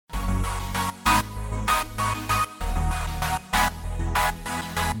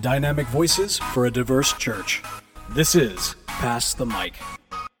Dynamic voices for a diverse church. This is Pass the Mic.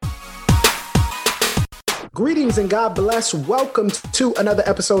 Greetings and God bless. Welcome to another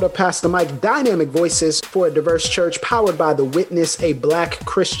episode of Pass the Mic, Dynamic Voices for a Diverse Church, powered by The Witness, a Black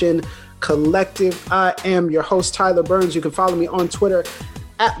Christian collective. I am your host, Tyler Burns. You can follow me on Twitter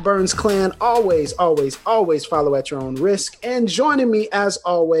at Burns Clan. Always follow at your own risk. And joining me, as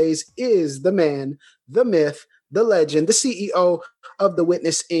always, is the man, the myth, the legend, the CEO of The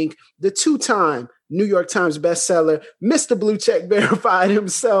Witness, Inc., the two-time New York Times bestseller, Mr. Blue Check Verified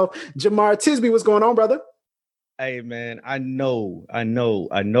himself, Jemar Tisby. What's going on, brother? Hey, man, I know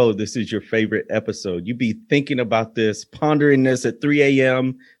this is your favorite episode. You be thinking about this, pondering this at 3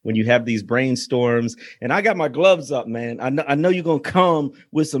 a.m. when you have these brainstorms. And I got my gloves up, man. I know you're going to come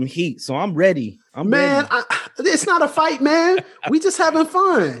with some heat, so I'm ready. It's not a fight, man. We just having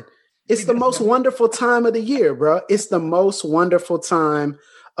fun. It's the most wonderful time of the year, bro. It's the most wonderful time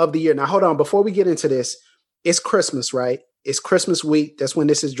of the year. Now, hold on. Before we get into this, it's Christmas, right? It's Christmas week. That's when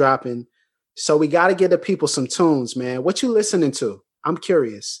this is dropping. So we got to get the people some tunes, man. What you listening to? I'm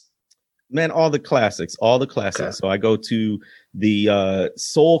curious. Man, all the classics. Okay. So I go to the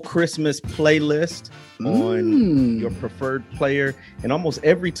Soul Christmas playlist on your preferred player. And almost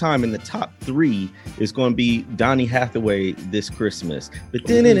every time in the top 3 is going to be Donny Hathaway This Christmas.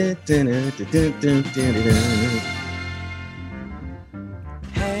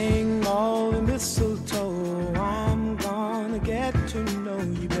 Hang all the mistletoe, I'm gonna get to know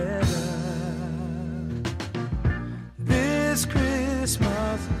you better. This Christmas.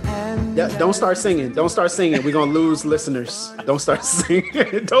 Don't start singing. We're going to lose listeners. Don't start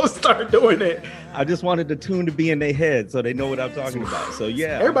singing. Don't start doing it. I just wanted the tune to be in their head so they know what I'm talking about. So,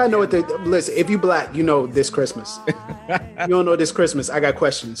 yeah. Everybody know what they... Listen, if you Black, you know This Christmas. You don't know This Christmas, I got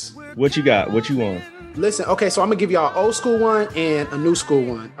questions. What you got? What you want? Listen, okay, so I'm going to give y'all an old school one and a new school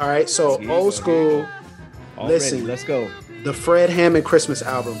one. All right, so old school. Listen, let's go. The Fred Hammond Christmas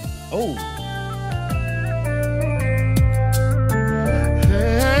album. Oh.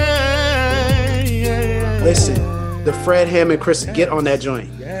 Listen, the Fred Hammond Christmas, get on that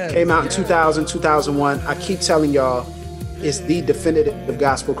joint. Yes, came out in 2000, 2001. I keep telling y'all, it's the definitive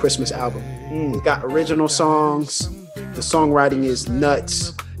gospel Christmas album. It's got original songs. The songwriting is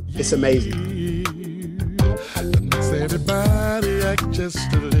nuts. It's amazing. Everybody act just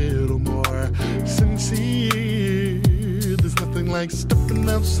a little more sincere. There's nothing like stepping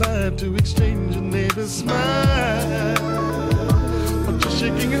outside to exchange a neighbor's smile. Or just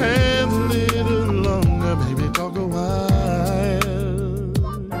shaking hands a little longer, maybe talk a while.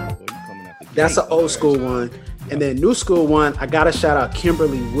 That's an old school one. And then new school one, I gotta shout out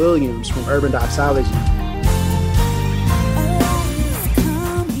Kimberly Williams from Urban Doxology.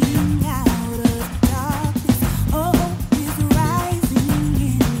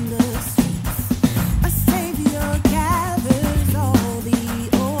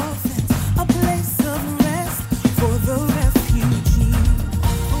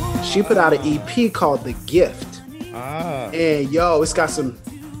 She put out an EP called The Gift. And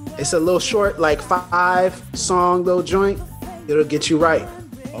it's a little short, like 5-song little joint. It'll get you right.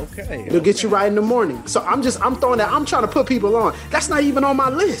 Okay. It'll get you right in the morning. So I'm throwing that. I'm trying to put people on. That's not even on my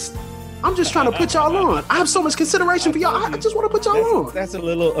list. I'm just trying to put y'all on. I have so much consideration for y'all. I just want to put y'all on. That's a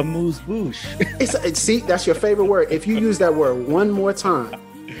little amuse-bouche. See, that's your favorite word. If you use that word one more time,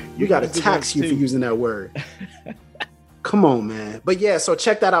 we got to tax you for using that word. Come on, man. But yeah, so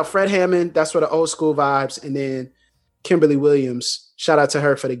check that out. Fred Hammond, that's for the old school vibes. And then Kimberly Williams, shout out to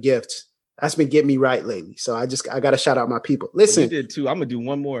her for The Gift. That's been getting me right lately. So I got to shout out my people. Listen. You did too. I'm going to do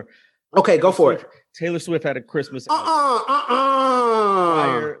one more. Okay, go for it. Taylor Swift had a Christmas prior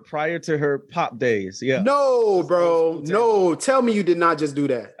to her pop days. Yeah. No, bro. No. Tell me you did not just do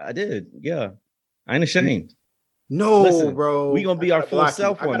that. I did. Yeah. I ain't ashamed. No, listen, bro. We gonna be our full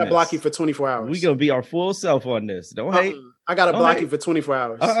self on this. I gotta block you for 24 hours. We gonna be our full self on this. Don't hate. I gotta block you for 24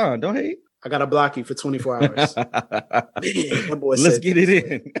 hours. Don't hate. I gotta block you for 24 hours. Man, that boy Let's get it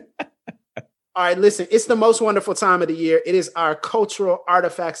in. All right, listen. It's the most wonderful time of the year. It is our cultural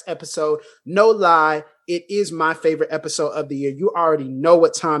artifacts episode. No lie, it is my favorite episode of the year. You already know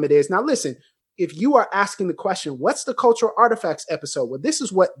what time it is. Now, listen. If you are asking the question, what's the cultural artifacts episode? Well, this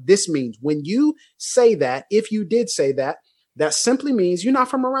is what this means. When you say that, if you did say that, that simply means you're not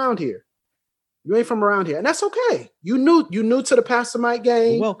from around here. You ain't from around here. And that's okay. You new to the Pastor Mike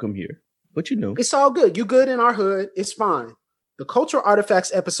game. Welcome here. But you know. It's all good. You good in our hood. It's fine. The cultural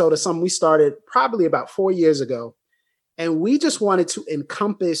artifacts episode is something we started probably about 4 years ago. And we just wanted to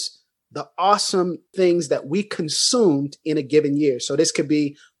encompass the awesome things that we consumed in a given year. So this could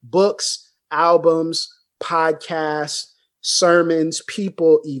be books, albums, podcasts, sermons,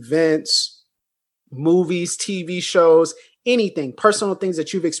 people, events, movies, TV shows, anything, personal things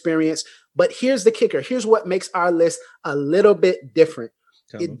that you've experienced. But here's the kicker. Here's what makes our list a little bit different.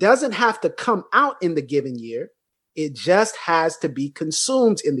 It doesn't have to come out in the given year. It just has to be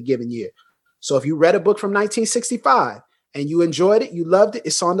consumed in the given year. So if you read a book from 1965 and you enjoyed it, you loved it,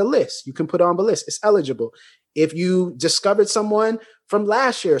 it's on the list. You can put it on the list. It's eligible. If you discovered someone from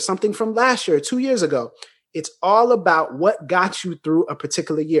last year, something from last year, 2 years ago, it's all about what got you through a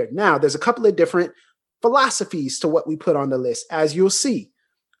particular year. Now, there's a couple of different philosophies to what we put on the list, as you'll see.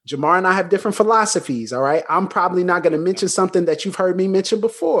 Jemar and I have different philosophies, all right? I'm probably not going to mention something that you've heard me mention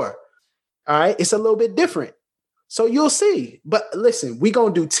before, all right? It's a little bit different. So you'll see. But listen, we're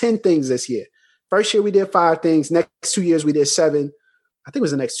going to do 10 things this year. First year, we did 5 things. Next 2 years, we did 7. I think it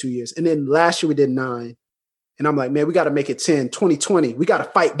was the next 2 years. And then last year, we did 9. And I'm like, man, we got to make it 10. 2020, we got to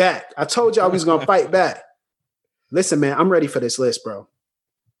fight back. I told y'all we was going to fight back. Listen, man, I'm ready for this list, bro.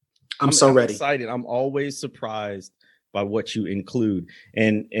 I'm so ready. Excited. I'm always surprised by what you include.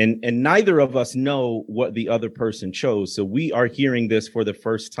 And neither of us know what the other person chose. So we are hearing this for the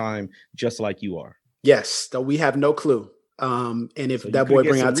first time, just like you are. Yes, though we have no clue. And if that boy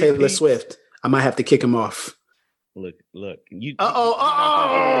bring out Taylor Swift, I might have to kick him off. Look. No.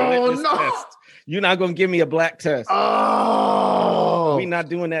 You're not going to give me a black test. Oh. We're not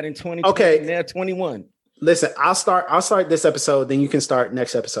doing that in 2020. Okay. They're 21. Listen, I'll start this episode, then you can start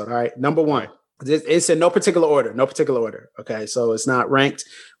next episode. All right. Number 1. It's in no particular order. Okay. So it's not ranked.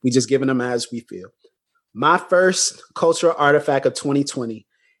 We just giving them as we feel. My first cultural artifact of 2020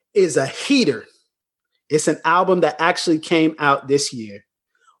 is a heater. It's an album that actually came out this year.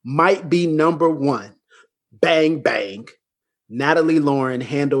 Might be number 1. Bang, Bang. Natalie Lauren,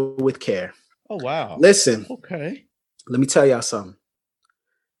 Handle with Care. Oh, wow. Listen. Okay. Let me tell y'all something.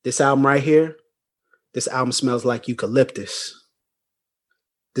 This album right here, this album smells like eucalyptus.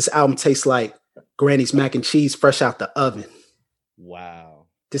 This album tastes like Granny's mac and cheese fresh out the oven. Wow.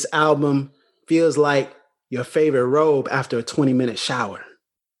 This album feels like your favorite robe after a 20-minute shower.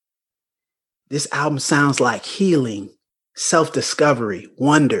 This album sounds like healing, self-discovery,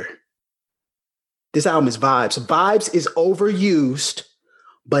 wonder. This album is vibes. Vibes is overused,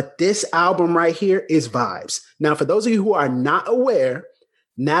 but this album right here is vibes. Now, for those of you who are not aware,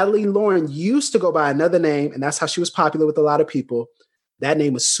 Natalie Lauren used to go by another name, and that's how she was popular with a lot of people. That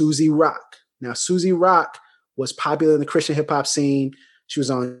name was Susie Rock. Now, Susie Rock was popular in the Christian hip-hop scene. She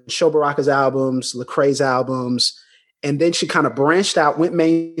was on Sho Baraka's albums, Lecrae's albums, and then she kind of branched out, went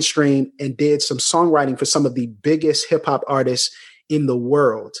mainstream, and did some songwriting for some of the biggest hip-hop artists in the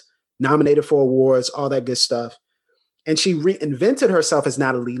world. Nominated for awards, all that good stuff. And she reinvented herself as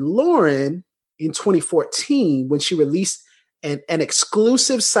Natalie Lauren in 2014 when she released an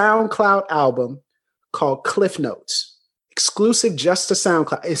exclusive SoundCloud album called Cliff Notes. Exclusive just to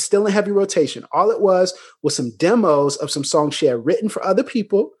SoundCloud. It's still in heavy rotation. All it was some demos of some songs she had written for other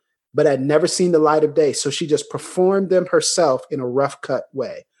people, but had never seen the light of day. So she just performed them herself in a rough cut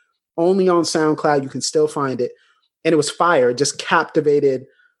way. Only on SoundCloud, you can still find it. And it was fire. It just captivated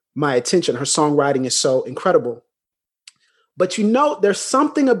my attention. Her songwriting is so incredible. But there's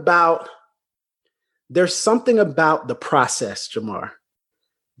something about the process, Jemar.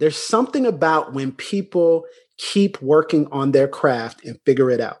 There's something about when people keep working on their craft and figure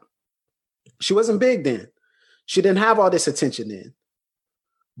it out. She wasn't big then. She didn't have all this attention then.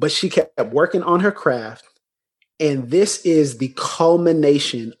 But she kept working on her craft. And this is the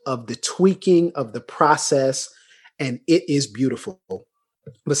culmination of the tweaking of the process. And it is beautiful.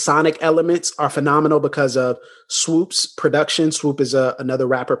 The sonic elements are phenomenal because of Swoop's production. Swoop is another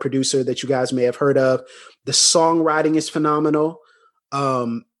rapper producer that you guys may have heard of. The songwriting is phenomenal.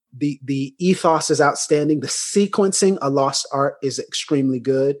 The ethos is outstanding. The sequencing, A Lost Art, is extremely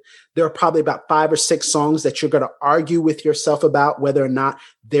good. There are probably about 5 or 6 songs that you're going to argue with yourself about whether or not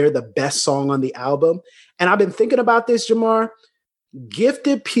they're the best song on the album. And I've been thinking about this, Jemar.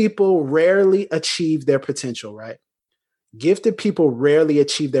 Gifted people rarely achieve their potential, right? Gifted people rarely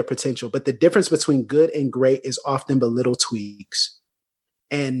achieve their potential, but the difference between good and great is often the little tweaks.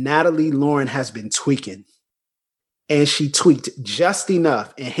 And Natalie Lauren has been tweaking. And she tweaked just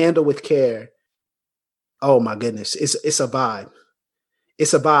enough and Handle with Care. Oh my goodness. It's a vibe.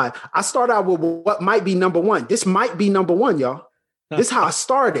 It's a vibe. I start out with what might be number 1. This might be number 1, y'all. This is how I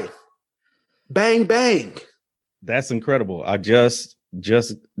started. Bang, bang. That's incredible. I just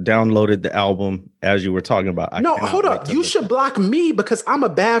downloaded the album as you were talking about. No, hold up. You should block me because I'm a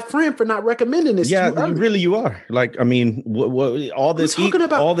bad friend for not recommending this. Yeah, you are. Like, I mean, what all this heat,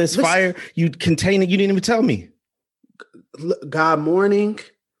 all this fire, you contain it. You didn't even tell me. God Morning,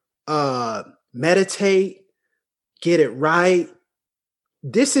 Meditate, Get it right.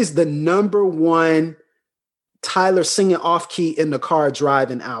 This is the number one Tyler singing off key in the car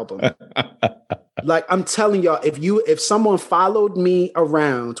driving album. Like, I'm telling y'all, if someone followed me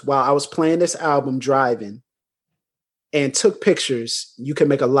around while I was playing this album driving and took pictures, you can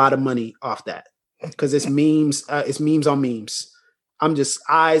make a lot of money off that because it's memes on memes. I'm just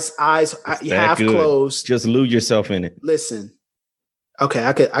eyes half closed. Just lose yourself in it. Listen. Okay,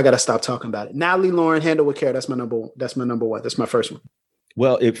 I gotta stop talking about it. Natalie Lauren, Handle with Care. That's my number one. That's my first one.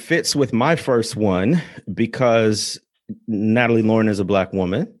 Well, it fits with my first one because Natalie Lauren is a Black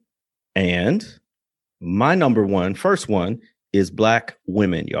woman, and my first one is Black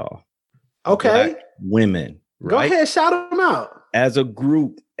women, y'all. Okay, Black women. Right? Go ahead, shout them out. As a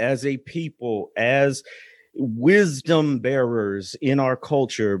group, as a people, as wisdom bearers in our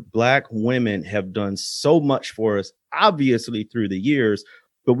culture, Black women have done so much for us, obviously through the years,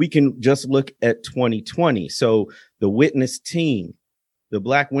 but we can just look at 2020. So the Witness team, the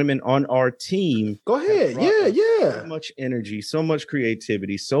Black women on our team. Go ahead. Yeah. So much energy, so much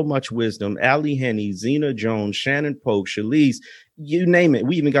creativity, so much wisdom. Allie Henny, Zena Jones, Shannon Polk, Shalise, you name it.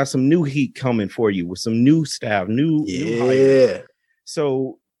 We even got some new heat coming for you with some new staff, new hires.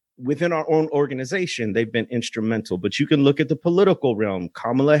 So within our own organization, they've been instrumental. But you can look at the political realm.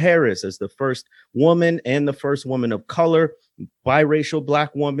 Kamala Harris as the first woman and the first woman of color, biracial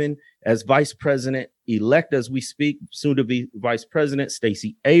Black woman as vice president elect as we speak, soon to be vice president.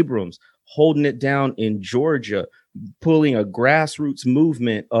 Stacey Abrams holding it down in Georgia, pulling a grassroots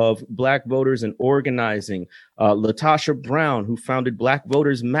movement of Black voters and organizing. Latasha Brown, who founded Black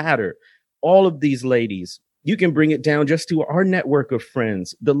Voters Matter. All of these ladies. You can bring it down just to our network of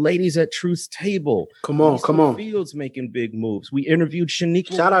friends, the ladies at Truth's Table. Come on. Fields making big moves. We interviewed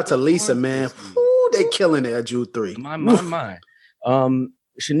Shaniqua. Shout out to Lisa, man. Ooh, they killing it at Jude 3. My.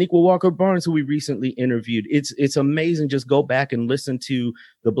 Shaniqua Walker Barnes, who we recently interviewed. It's amazing. Just go back and listen to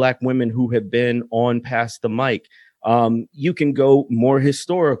the Black women who have been on Past the Mic. You can go more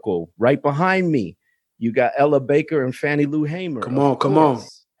historical. Right behind me, you got Ella Baker and Fannie Lou Hamer. Come on.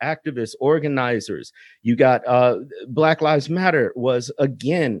 Activists, organizers. You got Black Lives Matter was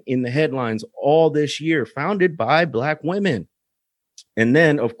again in the headlines all this year, founded by Black women. And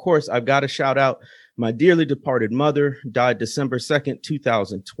then, of course, I've got to shout out my dearly departed mother, died December 2nd,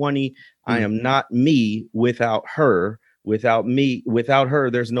 2020. I am not me without her. Without her,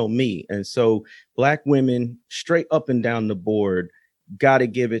 there's no me. And so Black women straight up and down the board, got to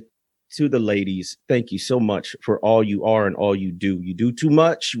give it to the ladies. Thank you so much for all you are and all you do. You do too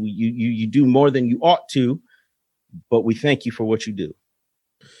much. You do more than you ought to, but we thank you for what you do.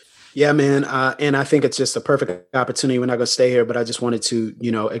 Yeah, man. And I think it's just a perfect opportunity. We're not going to stay here, but I just wanted to,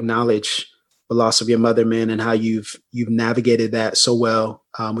 acknowledge the loss of your mother, man, and how you've navigated that so well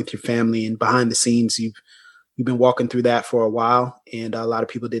with your family and behind the scenes. You've been walking through that for a while, and a lot of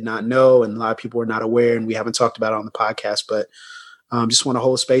people did not know, and a lot of people were not aware, and we haven't talked about it on the podcast, but just want to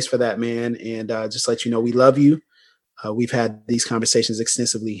hold space for that, man. And just let you know, we love you. We've had these conversations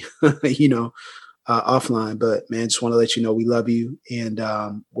extensively, offline, but man, just want to let you know, we love you. And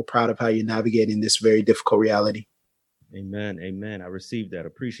we're proud of how you're navigating this very difficult reality. Amen. I received that.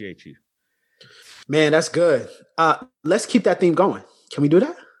 Appreciate you. Man, that's good. Let's keep that theme going. Can we do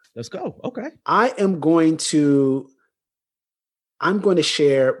that? Let's go. Okay. I'm going to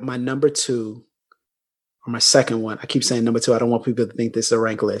share my number 2. Or my second one. I keep saying number 2. I don't want people to think this is a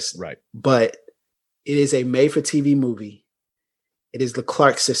rank list. Right. But it is a made-for-TV movie. It is the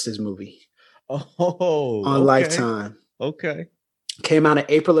Clark Sisters movie. Oh. On Lifetime. Okay. Came out in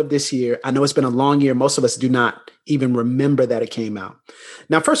April of this year. I know it's been a long year. Most of us do not even remember that it came out.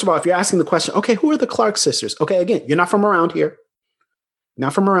 Now, first of all, if you're asking the question, okay, who are the Clark Sisters? Okay, again, you're not from around here.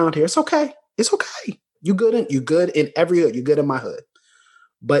 It's okay. It's okay. You good in every hood. You're good in my hood.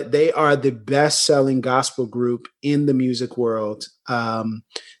 But they are the best-selling gospel group in the music world,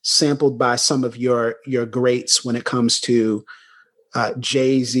 sampled by some of your greats when it comes to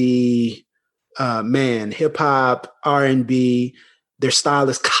Jay-Z, hip-hop, R&B. Their style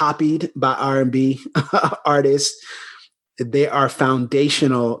is copied by R&B artists. They are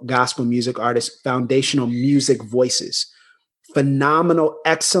foundational gospel music artists, foundational music voices, phenomenal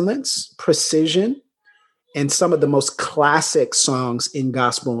excellence, precision, and some of the most classic songs in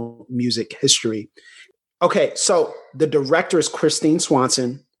gospel music history. Okay, so the director is Christine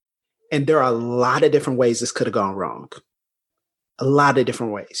Swanson, and there are a lot of different ways this could have gone wrong. A lot of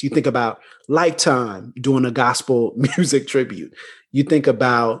different ways. You think about Lifetime doing a gospel music tribute. You think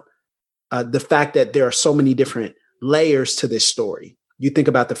about the fact that there are so many different layers to this story. You think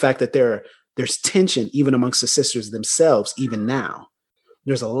about the fact that there's tension even amongst the sisters themselves, even now.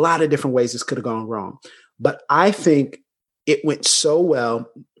 There's a lot of different ways this could have gone wrong. But I think it went so well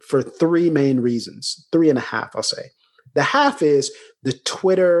for three main reasons, 3.5, I'll say. The half is the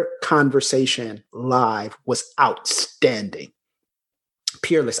Twitter conversation live was outstanding.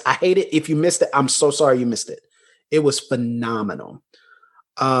 Peerless. I hate it. If you missed it, I'm so sorry you missed it. It was phenomenal.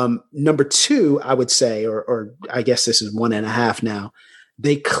 Number two, I would say, or I guess this is 1.5 now,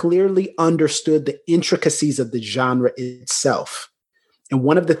 they clearly understood the intricacies of the genre itself. And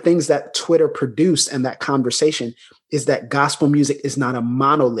one of the things that Twitter produced and that conversation is that gospel music is not a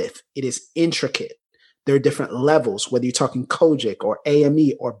monolith. It is intricate. There are different levels, whether you're talking Kojic or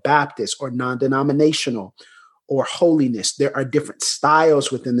AME or Baptist or non-denominational or holiness. There are different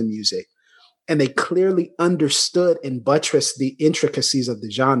styles within the music. And they clearly understood and buttressed the intricacies of the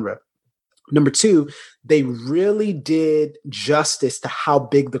genre. Number two, they really did justice to how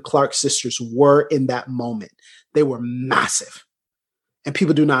big the Clark sisters were in that moment. They were massive. And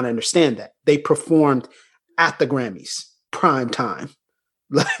people do not understand that. They performed at the Grammys, prime time,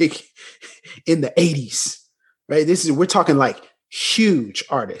 like in the 80s, right? We're talking like huge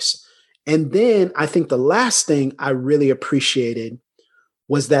artists. And then I think the last thing I really appreciated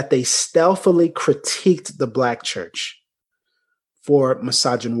was that they stealthily critiqued the Black church for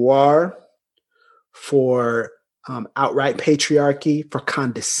misogynoir, for outright patriarchy, for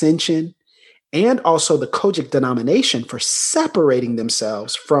condescension, and also the Kojic denomination for separating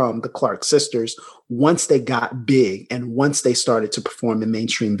themselves from the Clark sisters once they got big and once they started to perform in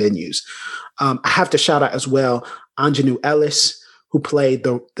mainstream venues. I have to shout out as well, Anjanou Ellis, who played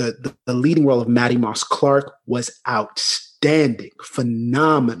the leading role of Maddie Moss Clark, was outstanding,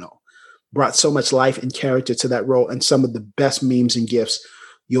 phenomenal, brought so much life and character to that role, and some of the best memes and gifs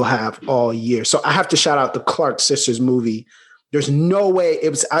you'll have all year. So I have to shout out the Clark sisters movie. There's no way it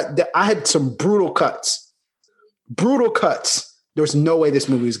was. I had some brutal cuts. There was no way this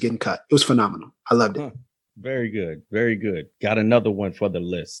movie was getting cut. It was phenomenal. I loved it. Very good. Very good. Got another one for the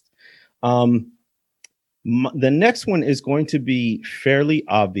list. The next one is going to be fairly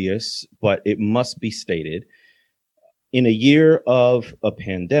obvious, but it must be stated. In a year of a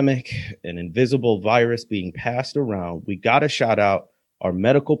pandemic, an invisible virus being passed around, we got to shout out our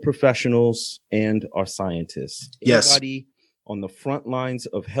medical professionals and our scientists. Yes. Anybody on the front lines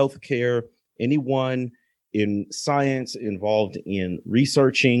of healthcare, anyone in science involved in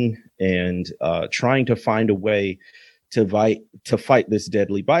researching and trying to find a way to fight this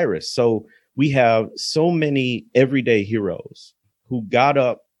deadly virus. So we have so many everyday heroes who got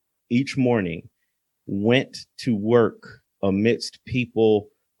up each morning, went to work amidst people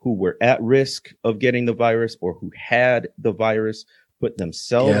who were at risk of getting the virus or who had the virus, put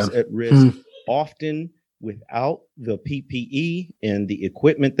themselves at risk, often without the PPE and the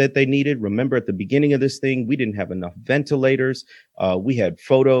equipment that they needed. Remember, at the beginning of this thing, we didn't have enough ventilators. We had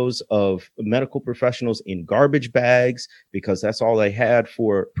photos of medical professionals in garbage bags because that's all they had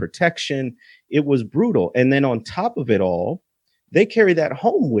for protection. It was brutal. And then on top of it all, they carry that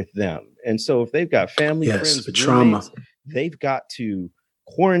home with them. And so if they've got family, friends, the trauma, they've got to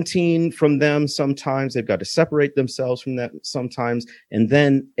quarantine from them sometimes. They've got to separate themselves from that sometimes. And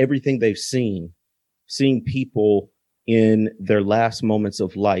then everything they've seeing people in their last moments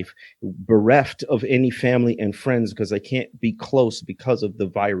of life, bereft of any family and friends because they can't be close because of the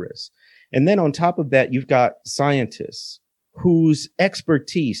virus. And then on top of that, you've got scientists whose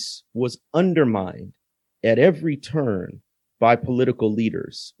expertise was undermined at every turn by political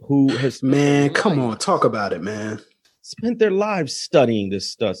leaders who has talk about it, man. Spent their lives studying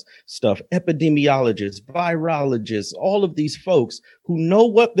this stuff, epidemiologists, virologists, all of these folks who know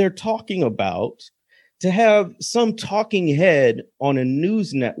what they're talking about. To have some talking head on a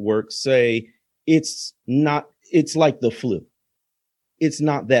news network say it's like the flu. It's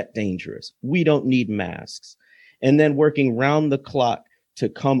not that dangerous. We don't need masks. And then working round the clock to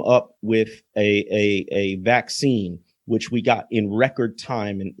come up with a vaccine, which we got in record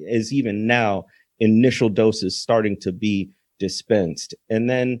time and is even now initial doses starting to be dispensed. And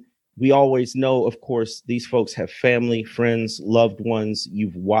then we always know, of course, these folks have family, friends, loved ones.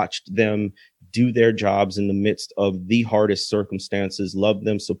 You've watched them do their jobs in the midst of the hardest circumstances, loved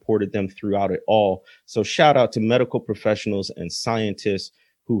them, supported them throughout it all. So shout out to medical professionals and scientists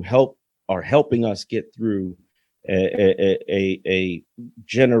who are helping us get through a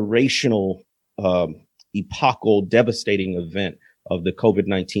generational, epochal, devastating event of the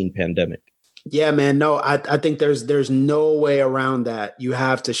COVID-19 pandemic. Yeah, man. No, I think there's no way around that. You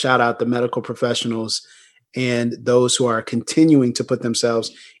have to shout out the medical professionals and those who are continuing to put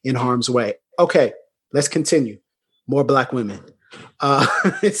themselves in harm's way. Okay, let's continue. More Black women.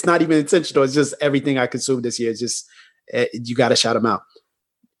 It's not even intentional. It's just everything I consumed this year. It's just, you got to shout them out.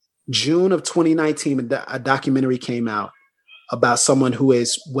 June of 2019, a documentary came out about someone who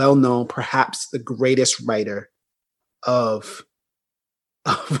is well known, perhaps the greatest writer of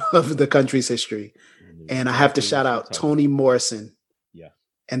the country's history. And I have to shout out Toni Morrison. Yeah.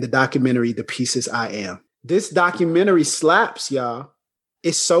 And the documentary, The Pieces I Am. This documentary slaps, y'all.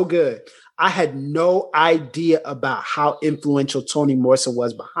 It's so good. I had no idea about how influential Toni Morrison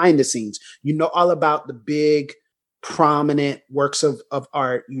was behind the scenes. You know all about the big, prominent works of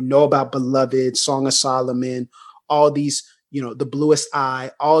art. You know about Beloved, Song of Solomon, all these, The Bluest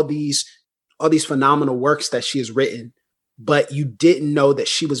Eye, all these phenomenal works that she has written. But you didn't know that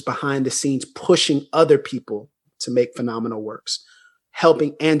she was behind the scenes pushing other people to make phenomenal works,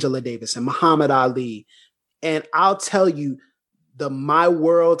 helping Angela Davis and Muhammad Ali. And I'll tell you, the My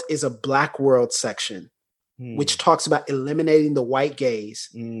World is a Black World section, which talks about eliminating the white gaze,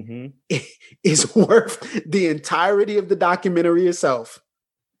 is worth the entirety of the documentary itself.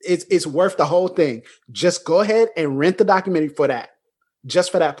 It's worth the whole thing. Just go ahead and rent the documentary for that,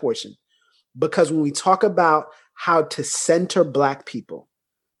 just for that portion. Because when we talk about how to center Black people,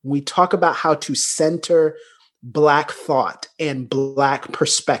 when we talk about how to center Black thought and Black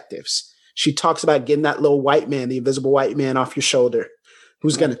perspectives, she talks about getting that little white man, the invisible white man off your shoulder,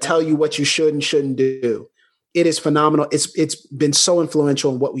 who's going to tell you what you should and shouldn't do. It is phenomenal. It's been so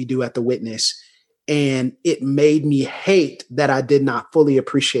influential in what we do at The Witness. And it made me hate that I did not fully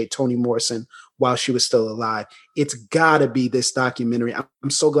appreciate Toni Morrison while she was still alive. It's got to be this documentary.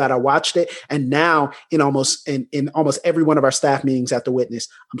 I'm so glad I watched it. And now in almost every one of our staff meetings at The Witness,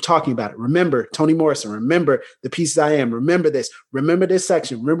 I'm talking about it. Remember Toni Morrison. Remember The Pieces I Am. Remember this. Remember this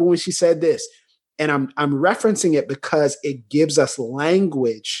section. Remember when she said this. And I'm referencing it because it gives us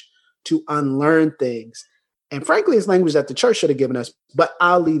language to unlearn things. And frankly, it's language that the church should have given us. But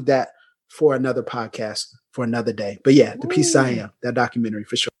I'll leave that for another podcast, for another day. But yeah, The Pieces I Am, that documentary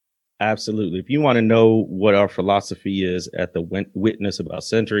for sure. Absolutely. If you want to know what our philosophy is at The Witness about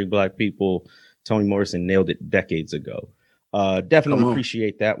centering Black people, Toni Morrison nailed it decades ago. Definitely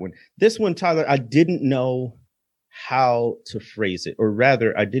appreciate that one. This one, Tyler, I didn't know how to phrase it, or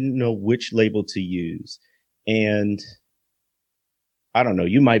rather, I didn't know which label to use. And I don't know,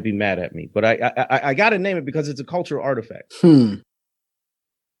 you might be mad at me, but I got to name it because it's a cultural artifact.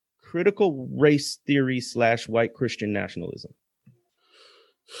 Critical race theory / white Christian nationalism.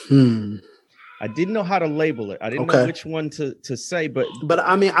 I didn't know how to label it. I didn't know which one to say, but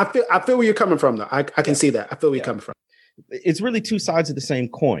I mean, I feel where you're coming from, though. I can see that. I feel where you're coming from. It's really two sides of the same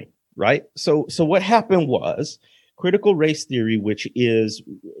coin, right? So what happened was critical race theory, which is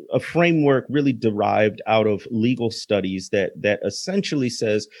a framework really derived out of legal studies that essentially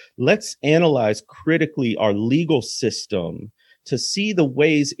says, let's analyze critically our legal system to see the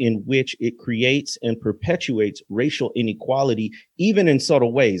ways in which it creates and perpetuates racial inequality, even in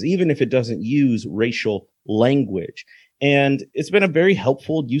subtle ways, even if it doesn't use racial language. And it's been a very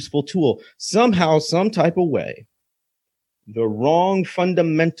helpful, useful tool. Somehow, some type of way, the wrong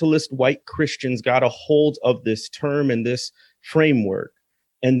fundamentalist white Christians got a hold of this term and this framework,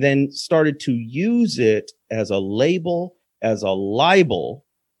 and then started to use it as a label, as a libel,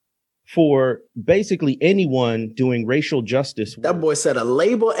 for basically anyone doing racial justice work. That boy said a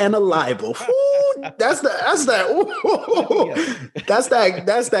label and a libel. Ooh, that's that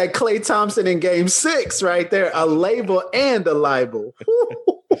Klay Thompson in Game 6 right there. A label and a libel.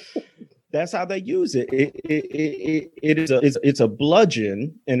 That's how they use it. It's a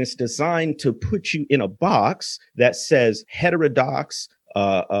bludgeon, and it's designed to put you in a box that says heterodox,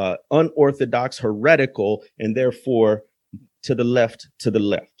 unorthodox, heretical, and therefore to the left.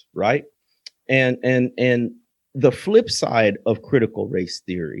 Right. And the flip side of critical race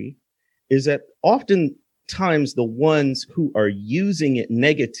theory is that oftentimes the ones who are using it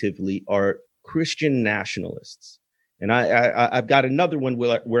negatively are Christian nationalists. And I've got another one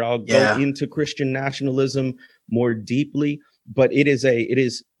where I'll go into Christian nationalism more deeply, but it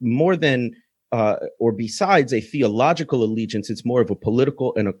is more than or besides a theological allegiance. It's more of a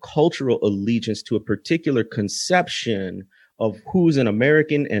political and a cultural allegiance to a particular conception of who's an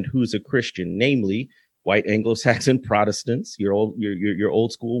American and who's a Christian, namely white Anglo-Saxon Protestants, your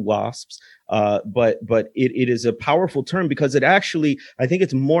old school WASPs. But it is a powerful term because it actually, I think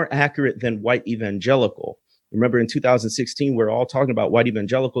it's more accurate than white evangelical. Remember in 2016, we're all talking about white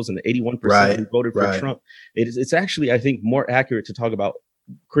evangelicals and the 81% who voted for Trump. It's actually, I think, more accurate to talk about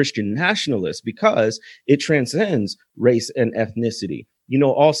Christian nationalists because it transcends race and ethnicity.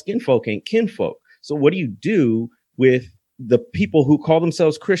 All skin folk ain't kinfolk. So what do you do with the people who call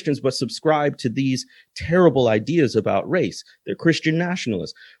themselves Christians but subscribe to these terrible ideas about race. They're Christian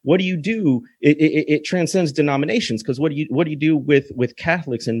nationalists. What do you do? It transcends denominations, because what do you do with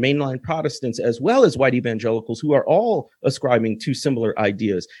Catholics and mainline Protestants as well as white evangelicals who are all ascribing to similar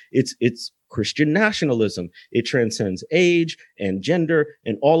ideas? It's Christian nationalism. It transcends age and gender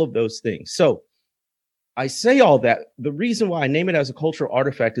and all of those things. So I say all that. The reason why I name it as a cultural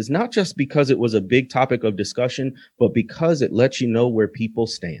artifact is not just because it was a big topic of discussion, but because it lets you know where people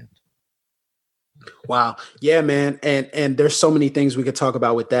stand. Wow. Yeah, man. And there's so many things we could talk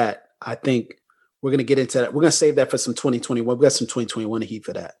about with that. I think we're going to get into that. We're going to save that for some 2021. We got some 2021 heat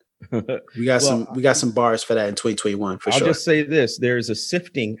for that. We got some bars for that in 2021 for sure. I'll just say this. There's a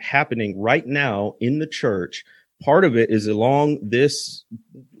sifting happening right now in the church. Part of it is along this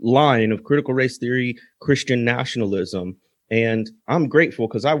line of critical race theory, Christian nationalism. And I'm grateful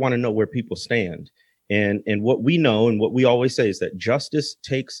because I want to know where people stand. And what we know and what we always say is that justice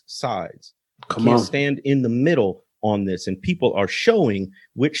takes sides. You can't stand in the middle on this. And people are showing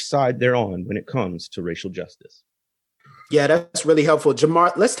which side they're on when it comes to racial justice. Yeah, that's really helpful.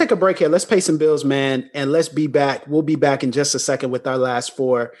 Jemar, let's take a break here. Let's pay some bills, man. And let's be back. We'll be back in just a second with our last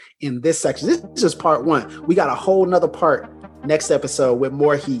four in this section. This is part one. We got a whole nother part next episode with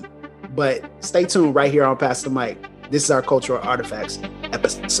more heat. But stay tuned right here on Pass the Mic. This is our Cultural Artifacts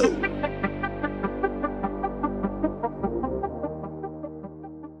episode.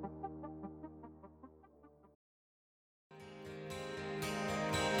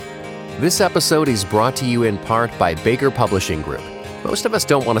 This episode is brought to you in part by Baker Publishing Group. Most of us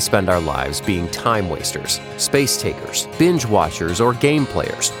don't want to spend our lives being time wasters, space takers, binge watchers, or game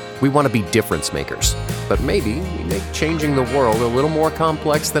players. We want to be difference makers. But maybe we make changing the world a little more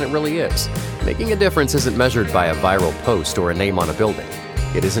complex than it really is. Making a difference isn't measured by a viral post or a name on a building.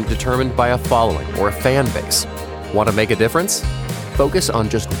 It isn't determined by a following or a fan base. Want to make a difference? Focus on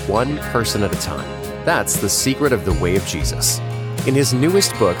just one person at a time. That's the secret of the way of Jesus. In his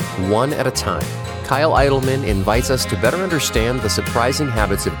newest book, One at a Time, Kyle Idleman invites us to better understand the surprising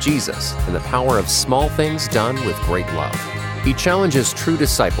habits of Jesus and the power of small things done with great love. He challenges true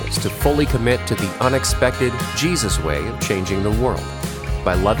disciples to fully commit to the unexpected Jesus way of changing the world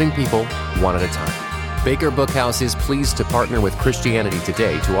by loving people one at a time. Baker Bookhouse is pleased to partner with Christianity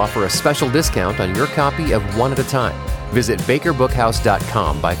Today to offer a special discount on your copy of One at a Time. Visit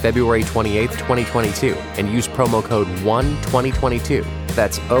bakerbookhouse.com by February 28, 2022 and use promo code ONE2022.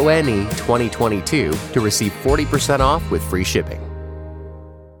 That's ONE 2022 to receive 40% off with free shipping.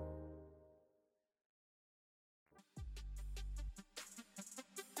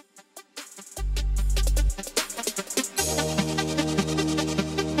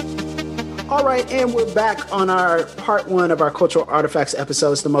 All right, and we're back on our part one of our Cultural Artifacts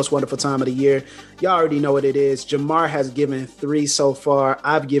episode. It's the most wonderful time of the year. Y'all already know what it is. Jemar has given 3 so far.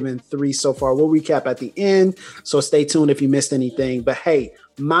 I've given 3 so far. We'll recap at the end, so stay tuned if you missed anything. But hey,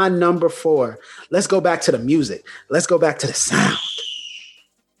 my number 4. Let's go back to the music. Let's go back to the sound.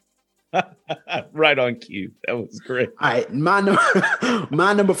 Right on cue. That was great. All right, my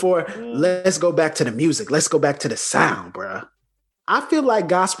number 4. Let's go back to the music. Let's go back to the sound, bruh. I feel like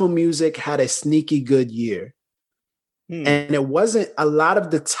gospel music had a sneaky good year. And it wasn't a lot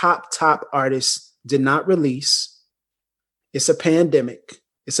of the top artists did not release. It's a pandemic.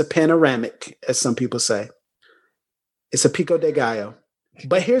 It's a panoramic, as some people say. It's a pico de gallo.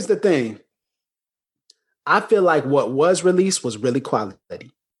 But here's the thing. I feel like what was released was really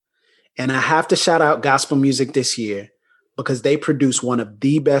quality. And I have to shout out gospel music this year because they produced one of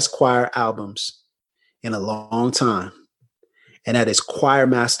the best choir albums in a long time. And that is Choir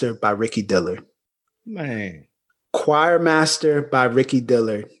Master by Ricky Dillard. Man. Choir Master by Ricky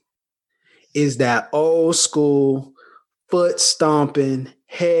Dillard is that old school, foot stomping,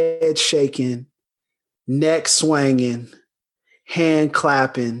 head shaking, neck swinging, hand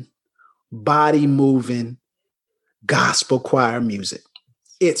clapping, body moving, gospel choir music.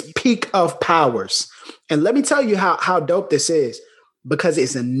 It's peak of powers. And let me tell you how dope this is, because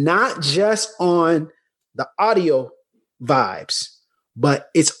it's not just on the audio vibes,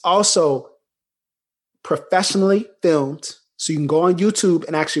 but it's also professionally filmed. So you can go on YouTube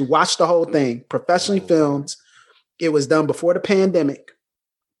and actually watch the whole thing. Professionally filmed. It was done before the pandemic,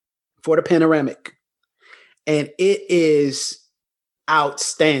 before the panoramic. And it is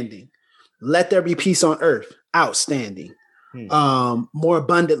outstanding. Let There Be Peace on Earth. Outstanding. More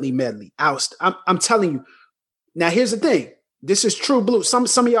Abundantly medley. I'm telling you. Now here's the thing. This is true blue. Some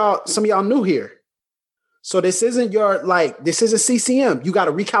of y'all new here. So this isn't this isn't CCM. You got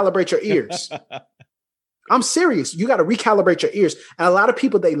to recalibrate your ears. I'm serious. You got to recalibrate your ears. And a lot of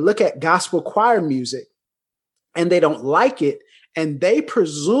people, they look at gospel choir music and they don't like it, and they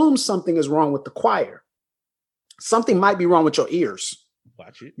presume something is wrong with the choir. Something might be wrong with your ears.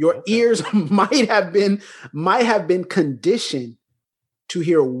 Watch it. Your ears might have been conditioned to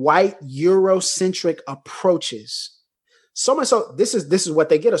hear white Eurocentric approaches. So much so, this is what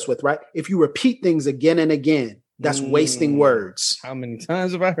they get us with, right? If you repeat things again and again, that's wasting words. How many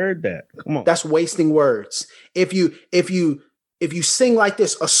times have I heard that? Come on. That's wasting words. If you sing like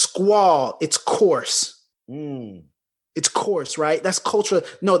this, a squall, it's coarse. It's coarse, right? That's culture.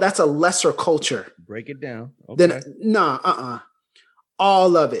 No, that's a lesser culture. Break it down. Okay.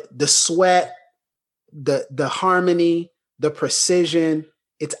 All of it. The sweat, the harmony, the precision,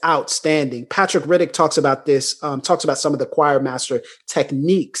 it's outstanding. Patrick Riddick talks about this, talks about some of the choir master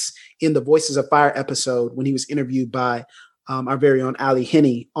techniques in the Voices of Fire episode when he was interviewed by our very own Ali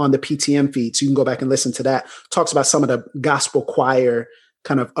Henney on the PTM feed. So you can go back and listen to that. Talks about some of the gospel choir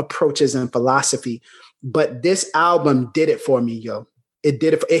kind of approaches and philosophy. But this album did it for me, yo. It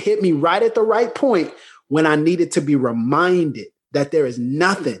did it. It hit me right at the right point when I needed to be reminded that there is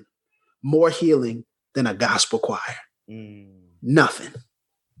nothing more healing than a gospel choir. Nothing.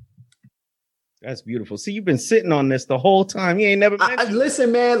 That's beautiful. See, you've been sitting on this the whole time. You ain't never mentioned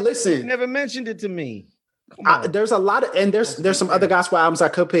listen, man, listen. You never mentioned it to me. There's a lot of, and there's some other gospel albums I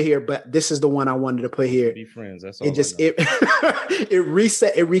could put here, but this is the one I wanted to put here. Be friends. That's all. It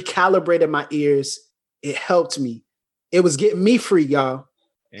reset, it recalibrated my ears. It helped me. It was getting me free, y'all.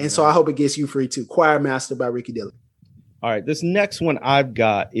 Amen. And so I hope it gets you free too. Choir Master by Ricky Dillon. All right. This next one I've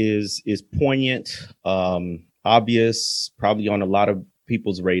got is poignant, obvious, probably on a lot of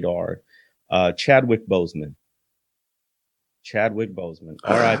people's radar. Chadwick Boseman.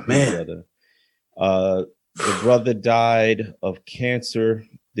 All right, brother. The brother died of cancer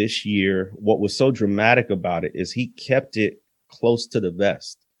this year. What was so dramatic about it is he kept it close to the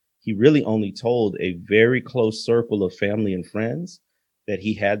vest. He really only told a very close circle of family and friends that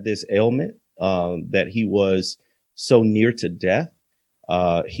he had this ailment, that he was so near to death.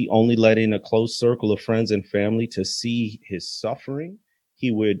 He only let in a close circle of friends and family to see his suffering.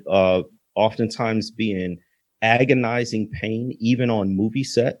 He would oftentimes be in agonizing pain, even on movie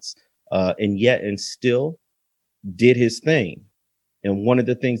sets, and still did his thing. And one of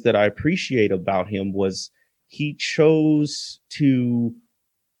the things that I appreciate about him was he chose to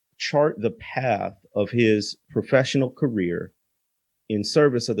chart the path of his professional career in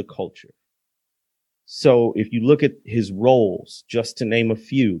service of the culture. So if you look at his roles, just to name a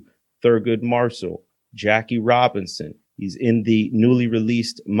few, Thurgood Marshall, Jackie Robinson, he's in the newly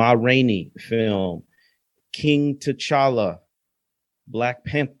released Ma Rainey film, King T'Challa, Black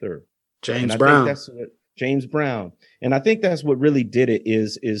Panther, James Brown. James Brown. And I think that's what really did it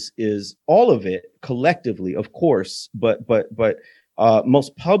is all of it collectively, of course, but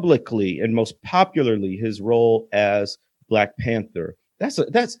most publicly and most popularly his role as Black Panther.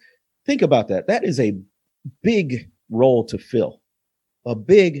 Think about that. That is a big role to fill, a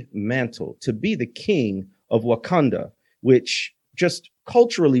big mantle to be the king of Wakanda, which just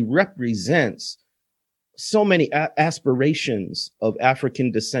culturally represents so many aspirations of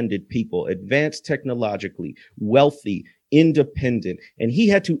African descended people, advanced technologically, wealthy, independent. And he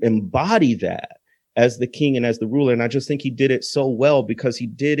had to embody that as the king and as the ruler. And I just think he did it so well because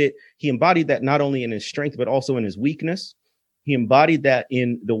he embodied that not only in his strength, but also in his weakness. He embodied that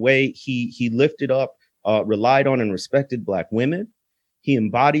in the way he lifted up, relied on and respected Black women. He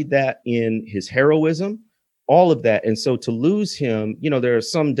embodied that in his heroism, all of that. And so to lose him, there are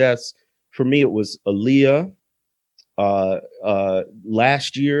some deaths. For me, it was Aaliyah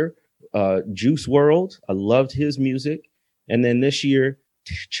last year, Juice WRLD. I loved his music. And then this year,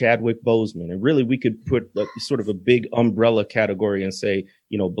 Chadwick Boseman. And really, we could put sort of a big umbrella category and say,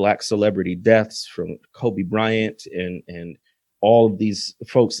 Black celebrity deaths from Kobe Bryant and all of these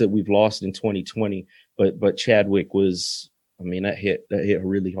folks that we've lost in 2020. But Chadwick was, that hit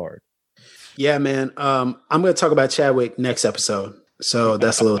really hard. Yeah, man. I'm going to talk about Chadwick next episode. So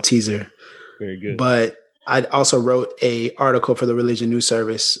that's a little teaser. Very good. But I also wrote a article for the Religion News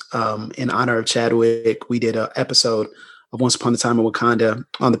Service in honor of Chadwick. We did an episode of Once Upon a Time in Wakanda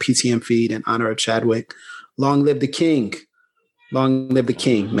on the PTM feed in honor of Chadwick. Long live the king. Long live the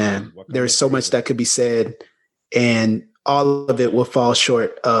king, man. There is so much that could be said, and all of it will fall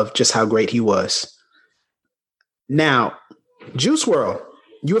short of just how great he was. Now, Juice WRLD.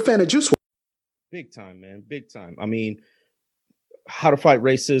 You a fan of Juice WRLD? Big time, man. Big time. How to Fight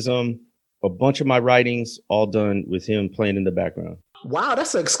Racism, a bunch of my writings, all done with him playing in the background. Wow,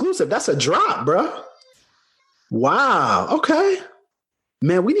 that's an exclusive. That's a drop, bro. Wow. Okay,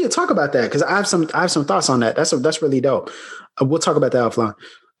 man, we need to talk about that because I have some thoughts on that. That's really dope. We'll talk about that offline.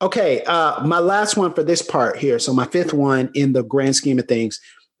 Okay, my last one for this part here. So my fifth one in the grand scheme of things,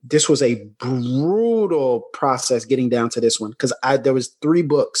 this was a brutal process getting down to this one because there was 3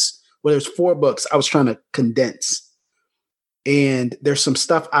 books. Well, there's 4 books I was trying to condense. And there's some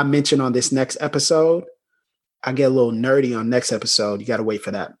stuff I mentioned on this next episode. I get a little nerdy on next episode. You got to wait for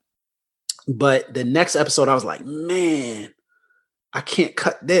that. But the next episode, I was like, man, I can't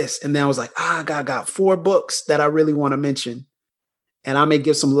cut this. And then I was like, I got 4 books that I really want to mention. And I may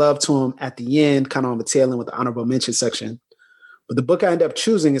give some love to them at the end, kind of on the tail end with the honorable mention section. But the book I ended up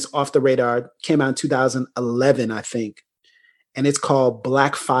choosing is Off the Radar. Came out in 2011, I think. And it's called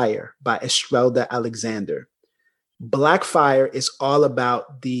Black Fire by Estrelda Alexander. Black Fire is all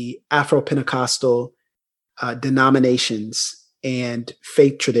about the Afro-Pentecostal denominations and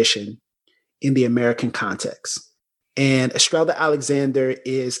faith tradition in the American context. And Estrelda Alexander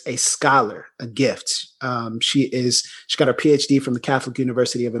is a scholar, a gift. She got her PhD from the Catholic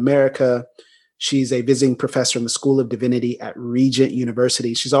University of America. She's a visiting professor in the School of Divinity at Regent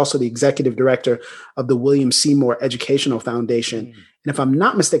University. She's also the executive director of the William Seymour Educational Foundation. And if I'm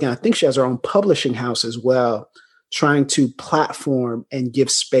not mistaken, I think she has her own publishing house as well, trying to platform and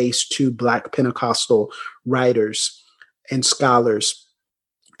give space to Black Pentecostal writers and scholars.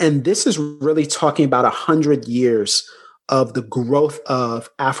 And this is really talking about 100 years of the growth of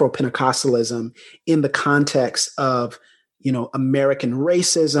Afro-Pentecostalism in the context of, American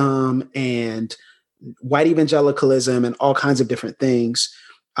racism and white evangelicalism and all kinds of different things.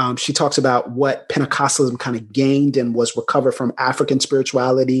 She talks about what Pentecostalism kind of gained and was recovered from African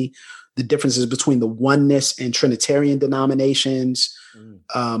spirituality, the differences between the oneness and Trinitarian denominations,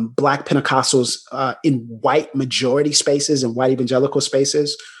 Black Pentecostals in white majority spaces and white evangelical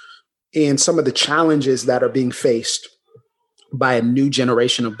spaces, and some of the challenges that are being faced by a new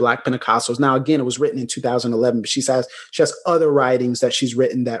generation of Black Pentecostals. Now, again, it was written in 2011, but she has other writings that she's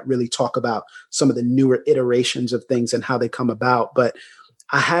written that really talk about some of the newer iterations of things and how they come about. But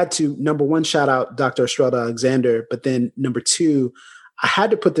I had to, number one, shout out Dr. Estrelda Alexander, but then number 2, I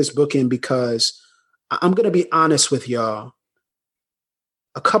had to put this book in because I'm going to be honest with y'all.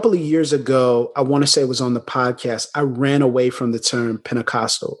 A couple of years ago, I want to say it was on the podcast, I ran away from the term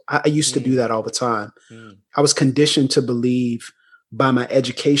Pentecostal. I used to do that all the time. I was conditioned to believe by my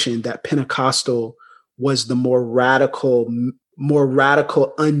education that Pentecostal was the more radical,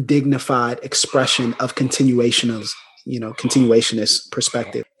 undignified expression of continuationist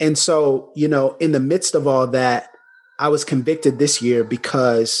perspective. And so, in the midst of all that, I was convicted this year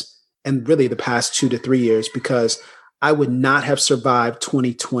and really the past 2 to 3 years, because I would not have survived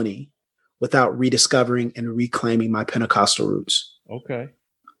 2020 without rediscovering and reclaiming my Pentecostal roots. Okay.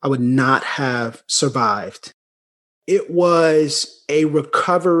 I would not have survived. It was a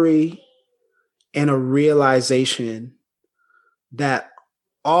recovery and a realization that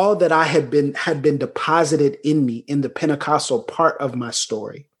all that I had been deposited in me in the Pentecostal part of my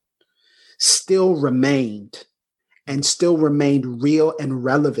story still remained real and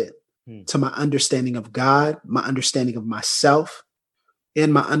relevant to my understanding of God, my understanding of myself,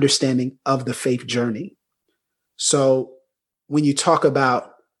 and my understanding of the faith journey. So when you talk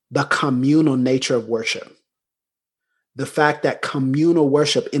about the communal nature of worship, the fact that communal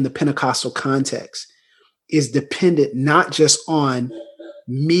worship in the Pentecostal context is dependent not just on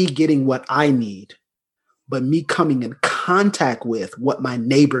me getting what I need, but me coming in contact with what my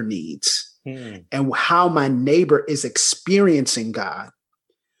neighbor needs and how my neighbor is experiencing God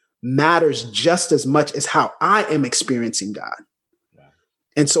matters just as much as how I am experiencing God. Wow.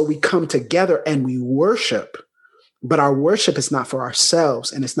 And so we come together and we worship, but our worship is not for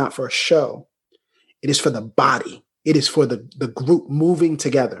ourselves and it's not for a show. It is for the body. It is for the group moving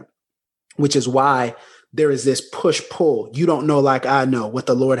together, which is why there is this push-pull. You don't know like I know what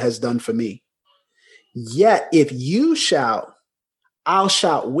the Lord has done for me. Yet if you shout, I'll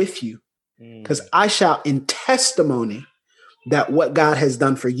shout with you, because I shout in testimony that what God has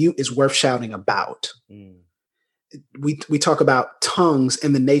done for you is worth shouting about. We talk about tongues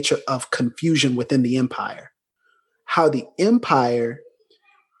and the nature of confusion within the empire. How the empire,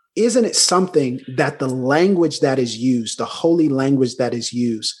 isn't it something that the language that is used, the holy language that is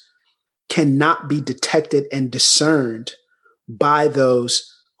used, cannot be detected and discerned by those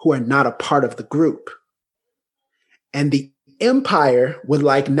who are not a part of the group? And the empire would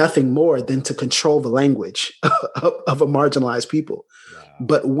like nothing more than to control the language of a marginalized people. Wow.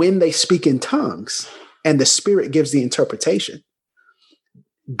 But when they speak in tongues and the Spirit gives the interpretation,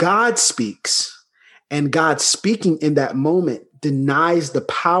 God speaks, and God speaking in that moment denies the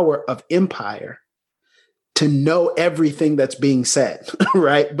power of empire to know everything that's being said,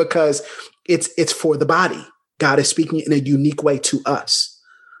 right? Because it's for the body. God is speaking in a unique way to us.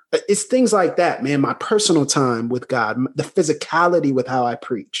 It's things like that, man. My personal time with God, the physicality with how I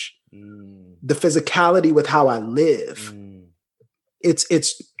preach, the physicality with how I live. It's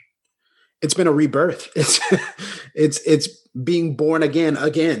been a rebirth. It's being born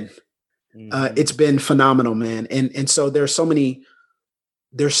again. It's been phenomenal, man. And so there's so many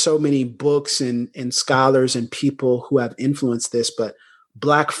books and scholars and people who have influenced this, but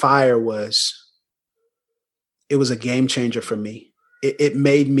Black Fire was a game changer for me. It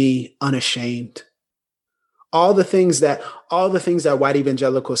made me unashamed. All the things that white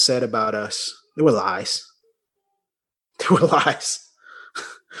evangelicals said about us, they were lies. They were lies.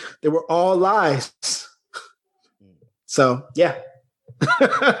 They were all lies. So yeah.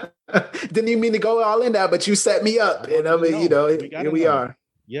 Didn't even mean to go all in that, but you set me up. And I mean, here we are.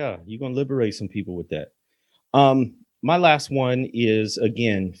 Yeah, you're gonna liberate some people with that. My last one is,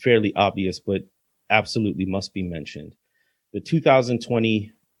 again, fairly obvious, but absolutely must be mentioned. The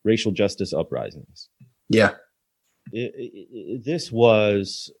 2020 racial justice uprisings. Yeah. This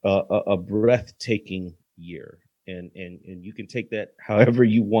was a breathtaking year. And you can take that however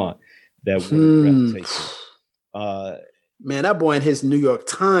you want. That word breathtaking. Man, that boy in his New York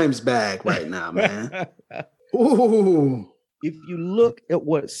Times bag right now, man. Ooh. If you look at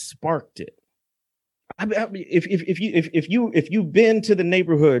what sparked it, I mean, if you've been to the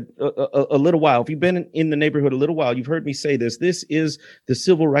neighborhood a little while, if you've been in the neighborhood a little while, you've heard me say this. This is the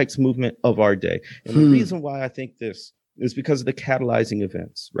civil rights movement of our day, and the reason why I think this is because of the catalyzing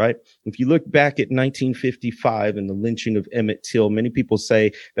events. Right? If you look back at 1955 and the lynching of Emmett Till, many people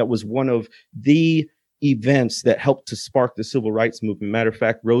say that was one of the events that helped to spark the civil rights movement. Matter of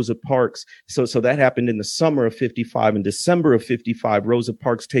fact, Rosa Parks. So that happened in the summer of 55. In December of 55, Rosa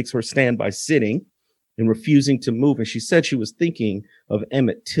Parks takes her stand by sitting and refusing to move. And she said she was thinking of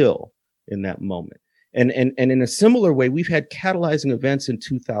Emmett Till in that moment. And in a similar way, we've had catalyzing events in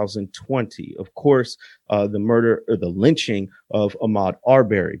 2020. Of course, the murder or the lynching of Ahmaud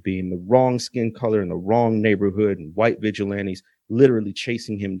Arbery, being the wrong skin color in the wrong neighborhood, and white vigilantes literally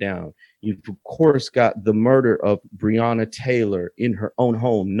chasing him down. You've, of course, got the murder of Breonna Taylor in her own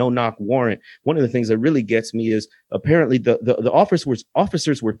home, no-knock warrant. One of the things that really gets me is apparently the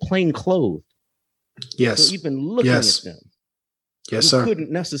officers were plain clothed. Yes. So even looking at them, yes, sir,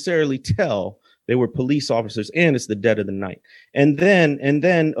 couldn't necessarily tell they were police officers, and it's the dead of the night. And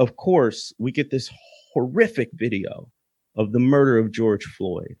then, of course, we get this horrific video of the murder of George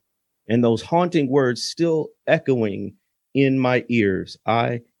Floyd, and those haunting words still echoing in my ears.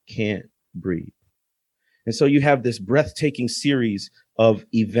 I can't breathe. And so you have this breathtaking series of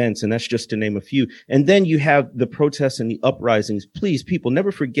events, and that's just to name a few. And then you have the protests and the uprisings. Please, people,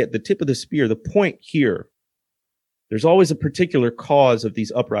 never forget the tip of the spear, the point here. There's always a particular cause of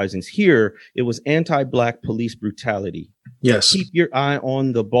these uprisings. Here, it was anti-Black police brutality. Yes. Keep your eye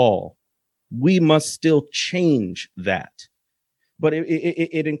on the ball. We must still change that. But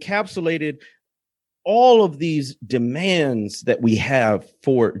it encapsulated all of these demands that we have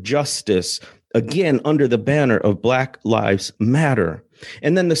for justice, again, under the banner of Black Lives Matter.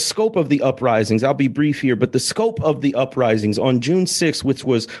 And then the scope of the uprisings, I'll be brief here, but the scope of the uprisings on June 6th, which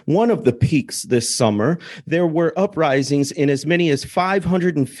was one of the peaks this summer, there were uprisings in as many as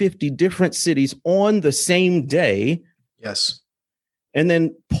 550 different cities on the same day. Yes. And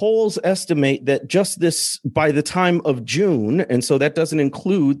then polls estimate that just this, by the time of June, and so that doesn't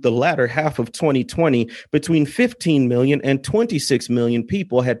include the latter half of 2020, between 15 million and 26 million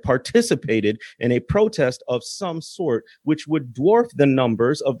people had participated in a protest of some sort, which would dwarf the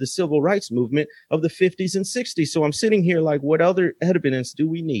numbers of the civil rights movement of the 50s and 60s. So I'm sitting here like, what other evidence do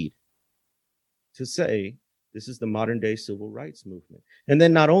we need to say this is the modern day civil rights movement? And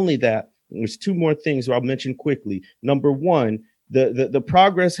then not only that, there's two more things I'll mention quickly. Number one, the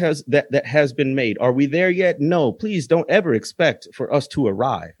progress that has been made. Are we there yet? No, please don't ever expect for us to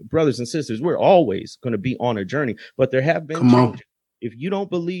arrive. Brothers and sisters, we're always going to be on a journey, but there have been changes. If you don't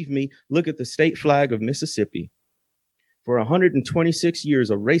believe me, look at the state flag of Mississippi. For 126 years,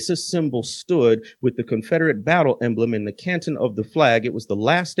 a racist symbol stood with the Confederate battle emblem in the canton of the flag. It was the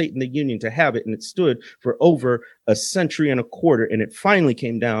last state in the Union to have it, and it stood for over a century and a quarter, and it finally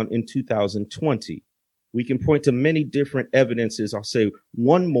came down in 2020. We can point to many different evidences. I'll say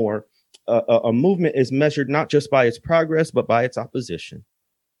one more. A movement is measured not just by its progress, but by its opposition.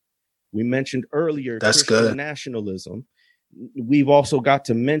 We mentioned earlier Christian nationalism. We've also got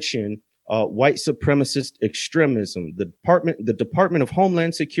to mention white supremacist extremism. The Department of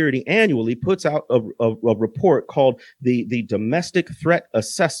Homeland Security annually puts out a report called the Domestic Threat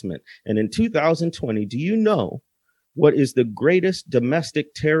Assessment. And in 2020, do you know what is the greatest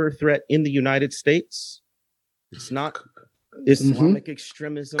domestic terror threat in the United States? It's not Islamic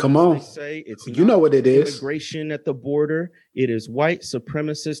extremism. Come on. As they say. It's You know what it is. Immigration at the border. It is white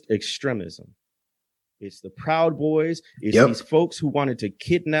supremacist extremism. It's the Proud Boys. It's these folks who wanted to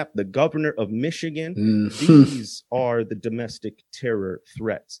kidnap the governor of Michigan. These are the domestic terror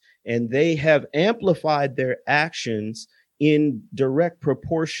threats. And they have amplified their actions in direct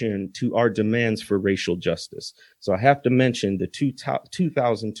proportion to our demands for racial justice. So I have to mention the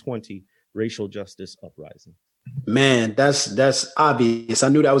 2020 racial justice uprising. Man, that's obvious. I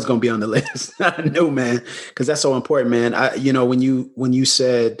knew that was going to be on the list. I knew, man, because that's so important, man. When you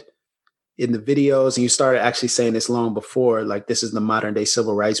said in the videos and you started actually saying this long before, like this is the modern day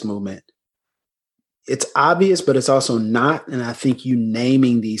civil rights movement. It's obvious, but it's also not. And I think you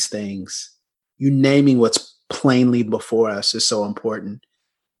naming these things, you naming what's plainly before us is so important.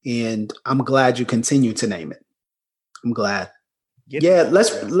 And I'm glad you continue to name it. I'm glad.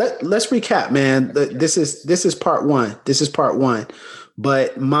 Let's recap, man. This is part one. This is part one.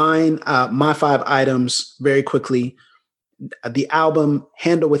 But my 5 items very quickly. The album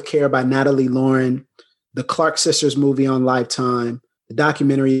Handle with Care by Natalie Lauren, the Clark Sisters movie on Lifetime, the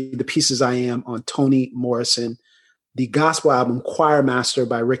documentary The Pieces I Am on Toni Morrison, the gospel album Choir Master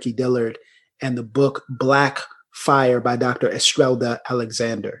by Ricky Dillard, and the book Black Fire by Dr. Estrelda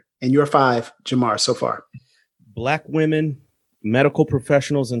Alexander. And your 5, Jemar, so far. Black women, medical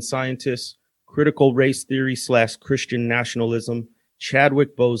professionals and scientists, critical race theory / Christian nationalism,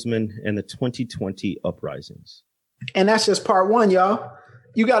 Chadwick Boseman, and the 2020 uprisings. And that's just part 1, y'all.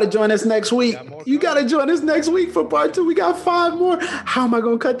 You got to join us next week. You got to join us next week for part 2. We got 5 more. How am I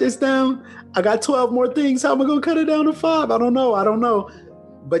going to cut this down? I got 12 more things. How am I going to cut it down to 5? I don't know.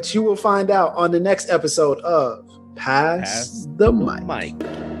 But you will find out on the next episode of Pass the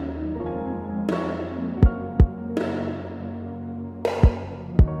Mic.